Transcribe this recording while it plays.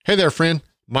Hey there, friend.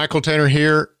 Michael Tanner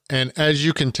here. And as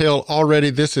you can tell already,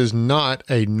 this is not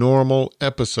a normal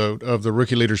episode of the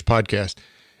Rookie Leaders Podcast.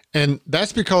 And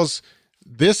that's because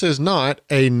this is not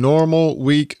a normal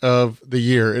week of the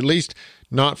year, at least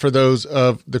not for those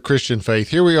of the Christian faith.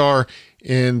 Here we are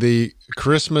in the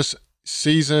Christmas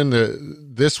season.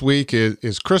 This week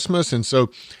is Christmas. And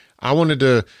so I wanted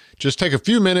to just take a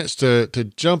few minutes to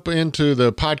jump into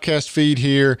the podcast feed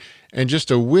here and just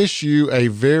to wish you a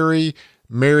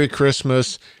Merry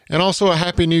Christmas and also a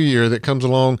Happy New Year that comes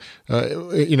along,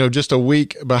 just a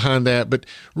week behind that. But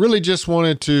really just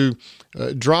wanted to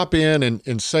drop in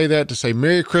and say that, to say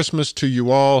Merry Christmas to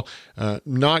you all.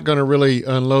 Not going to really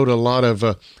unload a lot of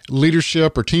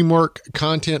leadership or teamwork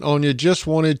content on you. Just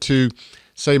wanted to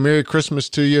say Merry Christmas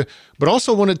to you, but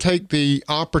also want to take the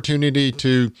opportunity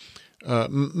to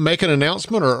make an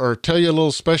announcement or tell you a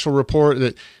little special report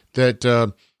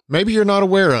that maybe you're not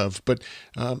aware of. But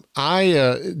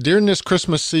during this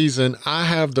Christmas season, I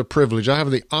have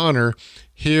the honor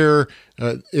here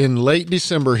in late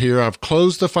December here. I've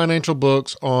closed the financial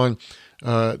books on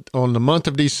the month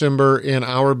of December in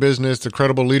our business, the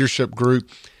Credible Leadership Group.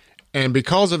 And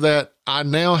because of that, I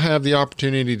now have the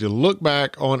opportunity to look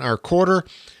back on our quarter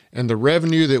and the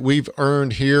revenue that we've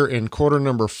earned here in quarter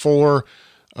number 4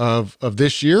 of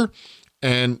this year.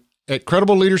 And at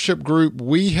Credible Leadership Group,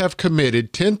 we have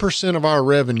committed 10% of our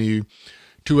revenue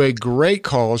to a great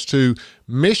cause, to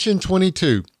Mission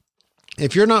 22.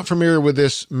 If you're not familiar with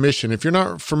this mission, if you're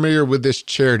not familiar with this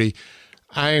charity,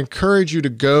 I encourage you to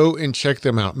go and check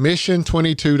them out.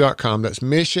 Mission22.com. That's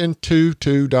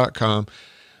mission22.com.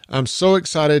 I'm so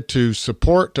excited to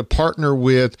partner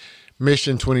with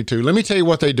Mission 22. Let me tell you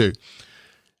what they do.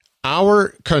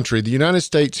 Our country, the United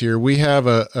States here, we have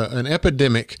an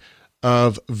epidemic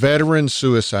of veteran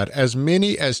suicide. As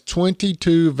many as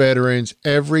 22 veterans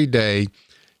every day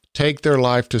take their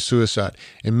life to suicide.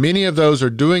 And many of those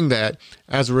are doing that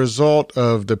as a result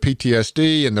of the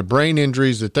PTSD and the brain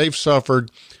injuries that they've suffered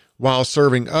while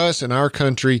serving us and our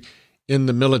country in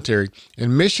the military.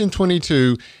 And Mission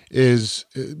 22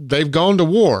 they've gone to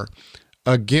war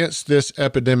against this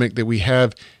epidemic that we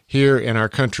have here in our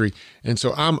country. And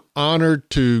so I'm honored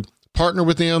to partner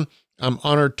with them. I'm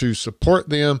honored to support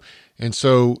them. And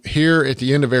so here at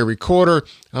the end of every quarter,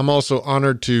 I'm also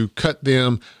honored to cut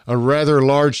them a rather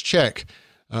large check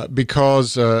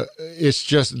because it's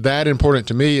just that important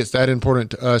to me. It's that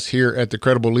important to us here at the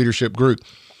Credible Leadership Group.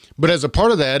 But as a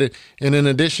part of that, and in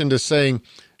addition to saying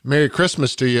Merry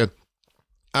Christmas to you,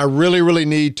 I really, really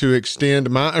need to extend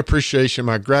my appreciation,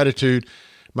 my gratitude,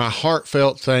 my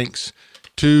heartfelt thanks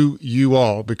to you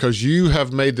all because you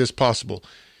have made this possible.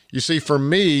 You see, for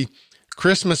me,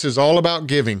 Christmas is all about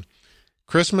giving.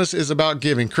 Christmas is about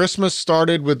giving. Christmas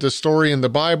started with the story in the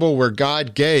Bible where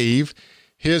God gave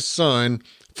his son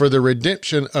for the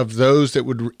redemption of those that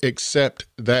would accept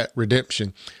that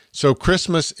redemption. So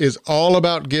Christmas is all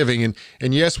about giving.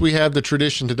 And yes, we have the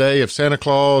tradition today of Santa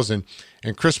Claus and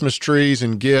Christmas trees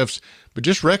and gifts, but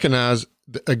just recognize,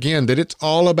 again, that it's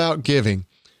all about giving.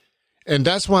 And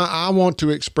that's why I want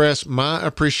to express my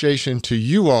appreciation to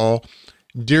you all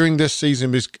during this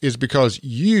season is because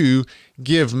you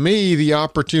give me the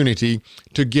opportunity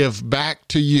to give back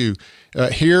to you.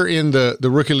 Here in the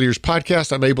Rookie Leaders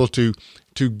Podcast, I'm able to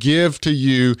give to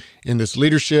you in this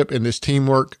leadership and this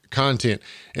teamwork content.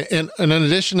 And in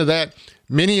addition to that,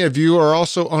 many of you are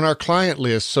also on our client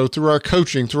list. So through our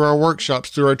coaching, through our workshops,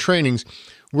 through our trainings,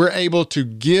 we're able to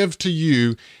give to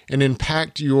you and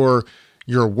impact your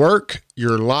work,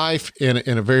 your life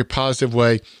in a very positive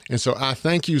way. And so I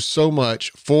thank you so much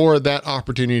for that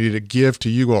opportunity to give to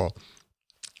you all.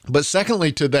 But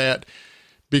secondly to that,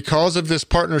 because of this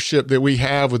partnership that we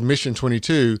have with Mission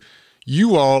 22,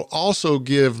 you all also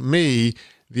give me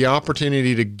the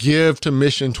opportunity to give to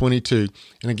Mission 22.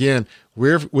 And again,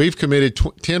 we've committed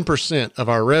 10% of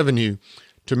our revenue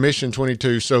to Mission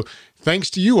 22. So thanks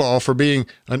to you all for being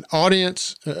an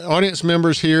audience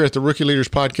members here at the Rookie Leaders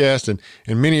Podcast,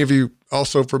 and many of you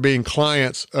also for being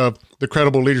clients of the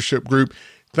Credible Leadership Group.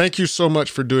 Thank you so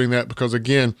much for doing that because,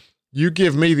 again, you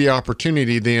give me the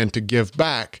opportunity then to give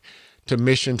back to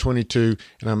Mission 22,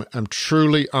 and I'm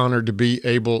truly honored to be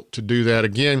able to do that.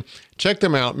 Again, check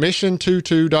them out,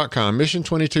 mission22.com,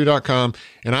 mission22.com,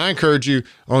 and I encourage you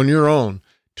on your own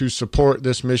to support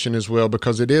this mission as well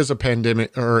because it is a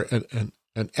pandemic or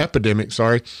an epidemic,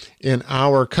 in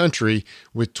our country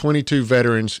with 22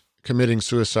 veterans committing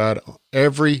suicide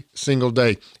every single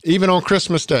day. Even on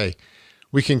Christmas Day,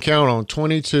 we can count on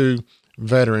 22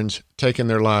 veterans taking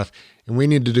their life, and we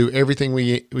need to do everything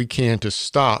we can to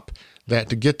stop that,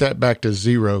 to get that back to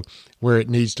zero where it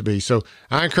needs to be. So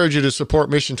I encourage you to support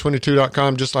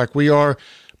mission22.com just like we are.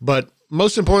 But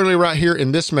most importantly, right here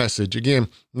in this message, again,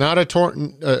 not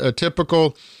a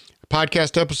typical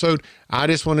podcast episode. I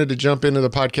just wanted to jump into the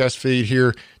podcast feed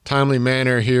here, timely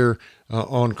manner here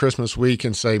on Christmas week,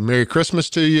 and say Merry Christmas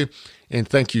to you. And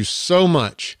thank you so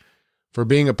much for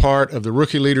being a part of the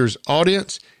Rookie Leaders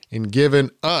audience and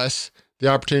giving us the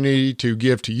opportunity to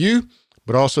give to you,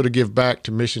 but also to give back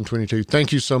to Mission 22.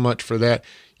 Thank you so much for that.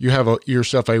 You have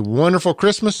yourself a wonderful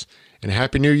Christmas and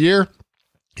Happy New Year.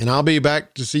 And I'll be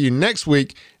back to see you next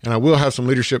week, and I will have some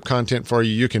leadership content for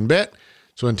you, you can bet.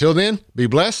 So until then, be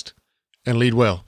blessed and lead well.